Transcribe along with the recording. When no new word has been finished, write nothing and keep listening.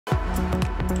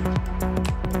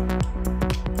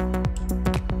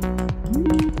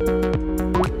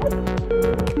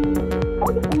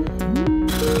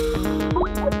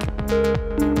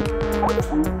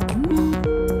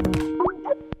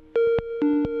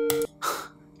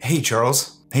Hey,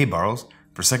 Charles. Hey, Barles.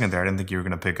 For a second there, I didn't think you were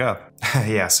gonna pick up.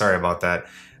 Yeah, sorry about that.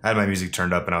 I had my music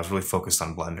turned up and I was really focused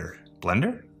on Blender.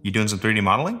 Blender? You doing some 3D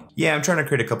modeling? Yeah, I'm trying to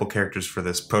create a couple characters for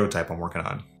this prototype I'm working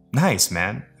on. Nice,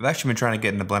 man. I've actually been trying to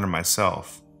get into Blender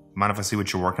myself. Mind if I see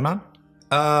what you're working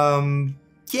on?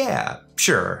 Yeah,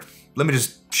 sure. Let me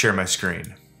just share my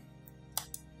screen.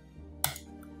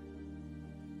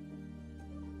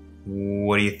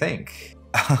 What do you think?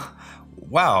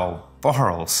 Wow,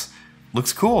 Barles.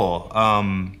 Looks cool.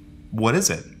 What is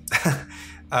it?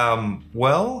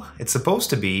 Well, it's supposed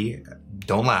to be,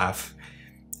 don't laugh,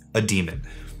 a demon.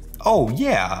 Oh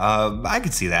yeah, I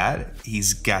could see that.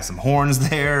 He's got some horns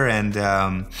there and,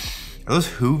 are those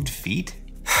hooved feet?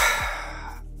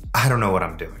 I don't know what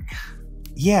I'm doing.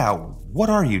 Yeah, what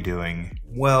are you doing?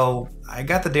 Well, I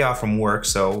got the day off from work,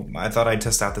 so I thought I'd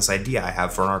test out this idea I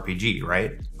have for an RPG,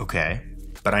 right? Okay.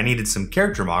 But I needed some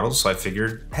character models, so I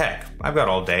figured, heck, I've got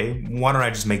all day, why don't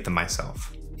I just make them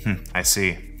myself? I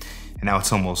see. And now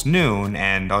it's almost noon,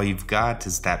 and all you've got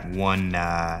is that one,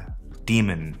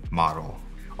 demon model.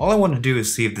 All I want to do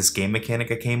is see if this game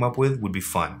mechanic I came up with would be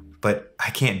fun. But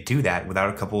I can't do that without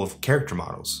a couple of character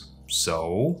models.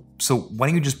 So why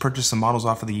don't you just purchase some models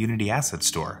off of the Unity Asset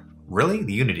Store? Really?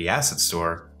 The Unity Asset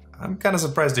Store? I'm kind of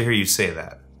surprised to hear you say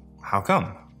that. How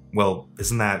come? Well,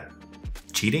 isn't that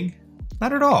cheating?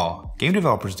 Not at all. Game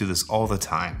developers do this all the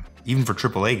time, even for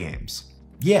AAA games.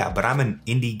 Yeah, but I'm an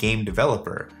indie game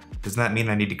developer. Doesn't that mean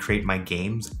I need to create my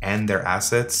games and their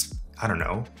assets, I don't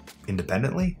know,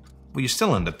 independently? Well, you're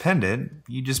still independent,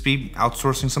 you'd just be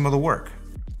outsourcing some of the work.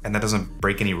 And that doesn't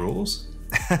break any rules?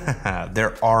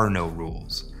 There are no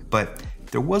rules. But if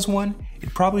there was one,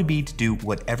 it'd probably be to do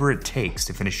whatever it takes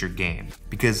to finish your game.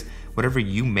 Because whatever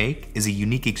you make is a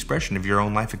unique expression of your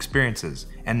own life experiences,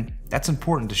 and that's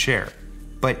important to share.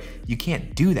 But you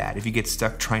can't do that if you get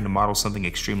stuck trying to model something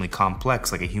extremely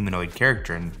complex like a humanoid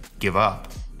character and give up.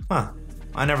 Huh,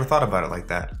 I never thought about it like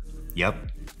that. Yep.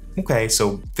 Okay,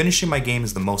 so finishing my game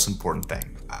is the most important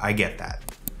thing. I get that.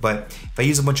 But if I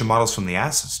use a bunch of models from the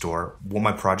asset store, will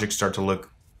my project start to look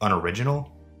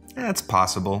unoriginal? It's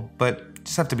possible, but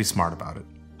just have to be smart about it.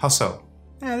 How so?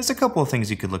 There's a couple of things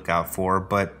you could look out for,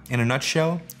 but in a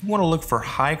nutshell, you want to look for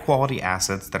high quality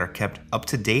assets that are kept up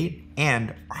to date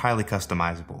and are highly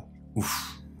customizable.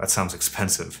 Oof, that sounds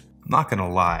expensive. I'm not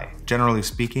gonna lie, generally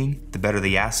speaking, the better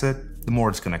the asset, the more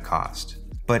it's gonna cost.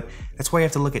 But that's why you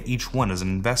have to look at each one as an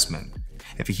investment.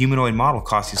 If a humanoid model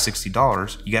costs you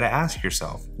 $60, you gotta ask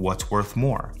yourself, what's worth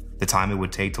more? The time it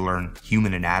would take to learn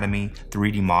human anatomy,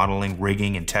 3D modeling,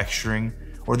 rigging, and texturing,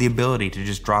 or the ability to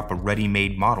just drop a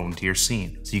ready-made model into your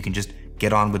scene so you can just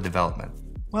get on with development?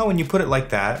 Well, when you put it like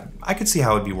that, I could see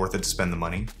how it'd be worth it to spend the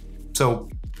money. So,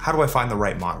 how do I find the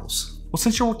right models? Well,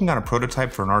 since you're working on a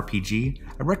prototype for an RPG,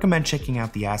 I recommend checking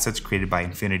out the assets created by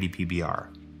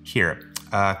InfinityPBR. Here,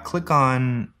 click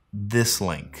on this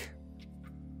link.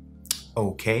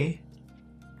 Okay.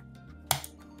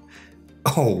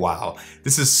 Oh wow,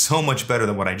 this is so much better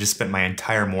than what I just spent my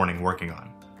entire morning working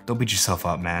on. Don't beat yourself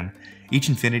up, man. Each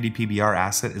InfinityPBR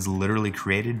asset is literally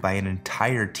created by an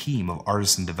entire team of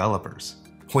artists and developers.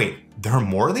 Wait, there are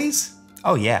more of these?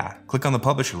 Oh yeah, click on the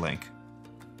publisher link.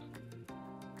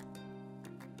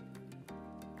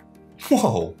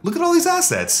 Whoa, look at all these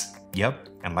assets! Yep,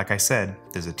 and like I said,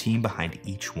 there's a team behind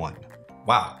each one.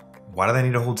 Wow, why do they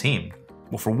need a whole team?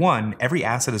 Well, for one, every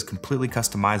asset is completely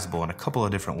customizable in a couple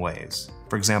of different ways.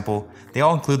 For example, they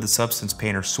all include the Substance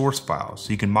Painter source file,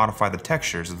 so you can modify the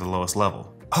textures at the lowest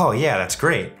level. Oh yeah, that's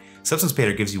great. Substance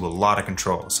Painter gives you a lot of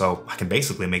control, so I can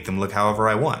basically make them look however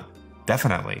I want.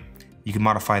 Definitely. You can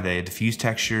modify the diffuse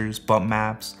textures, bump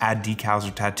maps, add decals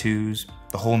or tattoos,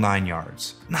 the whole 9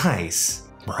 yards. Nice,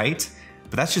 right?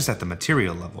 But that's just at the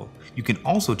material level. You can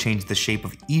also change the shape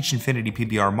of each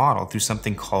InfinityPBR model through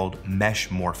something called mesh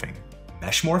morphing.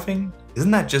 Mesh morphing?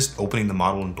 Isn't that just opening the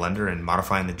model in Blender and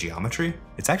modifying the geometry?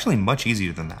 It's actually much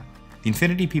easier than that. The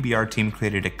InfinityPBR team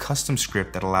created a custom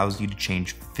script that allows you to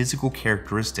change physical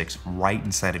characteristics right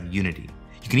inside of Unity.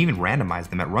 You can even randomize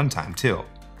them at runtime too.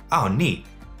 Oh neat.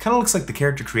 Kinda looks like the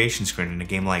character creation screen in a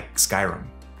game like Skyrim.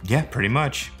 Yeah, pretty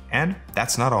much. And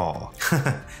that's not all.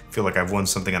 Feel like I've won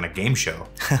something on a game show.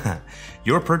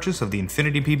 Your purchase of the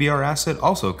InfinityPBR asset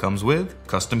also comes with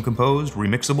custom composed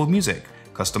remixable music,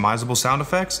 customizable sound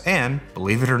effects, and,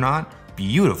 believe it or not,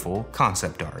 beautiful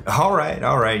concept art. All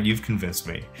right, you've convinced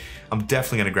me. I'm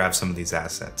definitely gonna grab some of these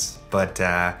assets, but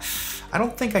I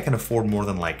don't think I can afford more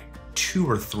than like 2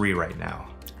 or 3 right now.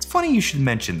 It's funny you should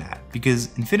mention that, because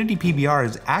InfinityPBR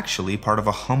is actually part of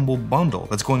a humble bundle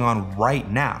that's going on right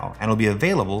now, and will be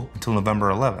available until November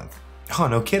 11th. Oh,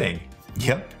 no kidding.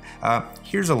 Yep.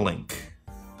 Here's a link.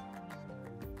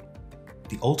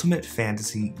 the Ultimate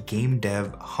Fantasy Game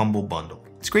Dev Humble Bundle.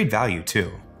 It's great value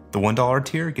too. The $1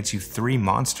 tier gets you 3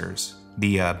 monsters.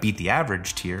 The Beat the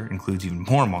Average tier includes even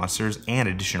more monsters and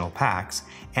additional packs,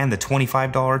 and the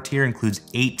 $25 tier includes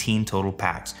 18 total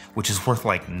packs, which is worth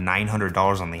like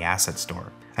 $900 on the asset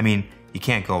store. I mean, you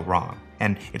can't go wrong,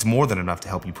 and it's more than enough to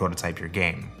help you prototype your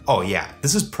game. Oh yeah,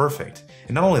 this is perfect.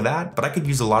 And not only that, but I could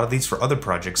use a lot of these for other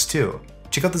projects too.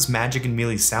 Check out this Magic and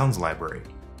Melee sounds library.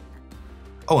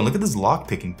 Oh, and look at this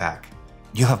lockpicking pack.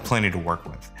 You'll have plenty to work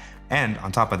with. And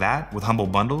on top of that, with Humble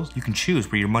Bundles, you can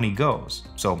choose where your money goes.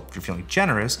 So if you're feeling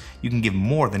generous, you can give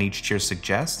more than each tier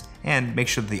suggests, and make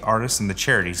sure that the artists and the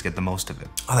charities get the most of it.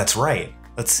 Oh, that's right.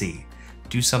 Let's see.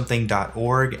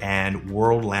 DoSomething.org and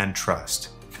World Land Trust.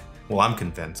 Well, I'm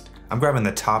convinced. I'm grabbing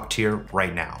the top tier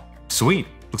right now. Sweet.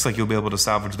 Looks like you'll be able to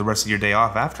salvage the rest of your day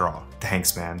off after all.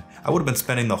 Thanks, man. I would have been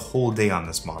spending the whole day on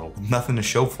this model with nothing to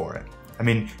show for it. I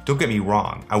mean, don't get me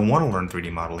wrong. I want to learn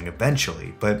 3D modeling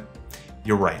eventually, but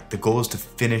you're right, the goal is to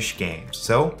finish games,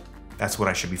 so that's what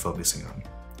I should be focusing on.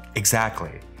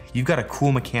 Exactly. You've got a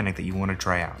cool mechanic that you want to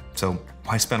try out, so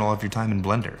why spend all of your time in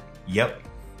Blender? Yep.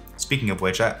 Speaking of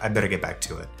which, I better get back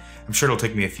to it. I'm sure it'll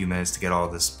take me a few minutes to get all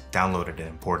of this downloaded and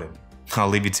imported. I'll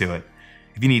leave you to it.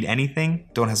 If you need anything,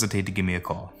 don't hesitate to give me a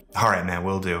call. Alright man,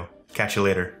 will do. Catch you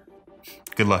later.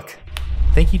 Good luck.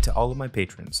 Thank you to all of my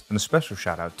patrons, and a special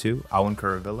shout out to Alan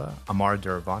Kuravilla, Amar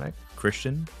Duravonic,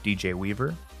 Christian, DJ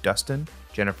Weaver, Dustin,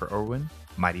 Jennifer Irwin,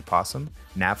 Mighty Possum,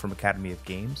 Nav from Academy of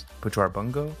Games, Pachar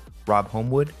Bungo, Rob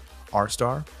Homewood,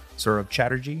 R-Star, Saurabh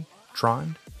Chatterjee,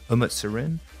 Trond, Umut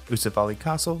Sarin, Usaf Ali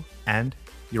Castle, and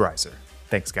Urizer.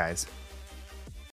 Thanks guys.